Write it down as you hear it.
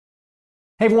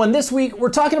Hey everyone, this week we're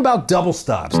talking about double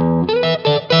stops. You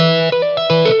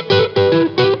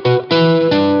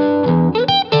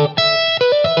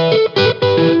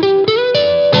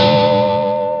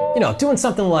know, doing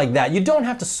something like that, you don't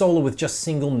have to solo with just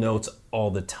single notes all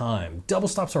the time. Double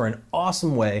stops are an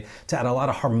awesome way to add a lot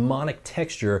of harmonic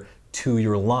texture to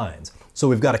your lines. So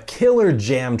we've got a killer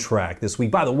jam track this week.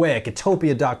 By the way, at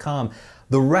Guitopia.com,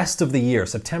 the rest of the year,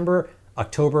 September,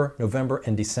 October, November,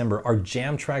 and December, our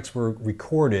jam tracks were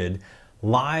recorded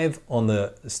live on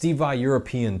the Steve Vai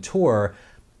European tour.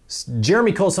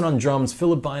 Jeremy Colson on drums,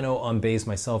 Philip Bino on bass,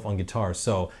 myself on guitar.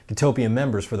 So Guitopia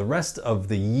members, for the rest of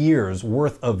the year's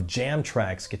worth of jam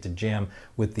tracks, get to jam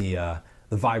with the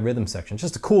Vai rhythm section.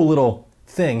 Just a cool little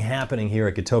thing happening here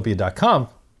at Guitopia.com.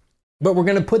 But we're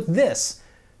gonna put this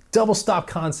double stop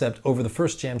concept over the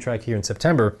first jam track here in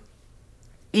September.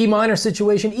 E minor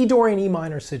situation, E Dorian E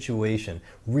minor situation.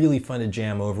 Really fun to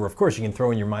jam over. Of course, you can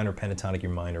throw in your minor pentatonic,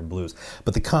 your minor blues.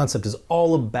 But the concept is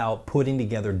all about putting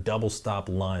together double stop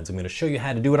lines. I'm gonna show you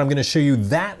how to do it. I'm gonna show you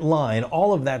that line,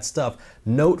 all of that stuff,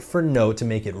 note for note to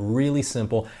make it really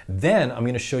simple. Then I'm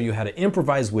gonna show you how to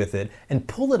improvise with it and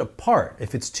pull it apart.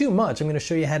 If it's too much, I'm gonna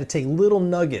show you how to take little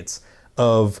nuggets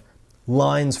of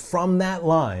lines from that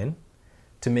line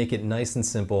to make it nice and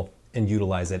simple and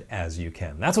utilize it as you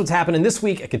can. That's what's happening this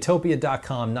week at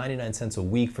Guitopia.com, 99 cents a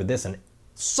week for this and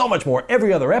so much more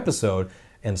every other episode,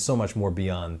 and so much more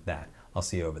beyond that. I'll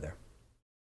see you over there.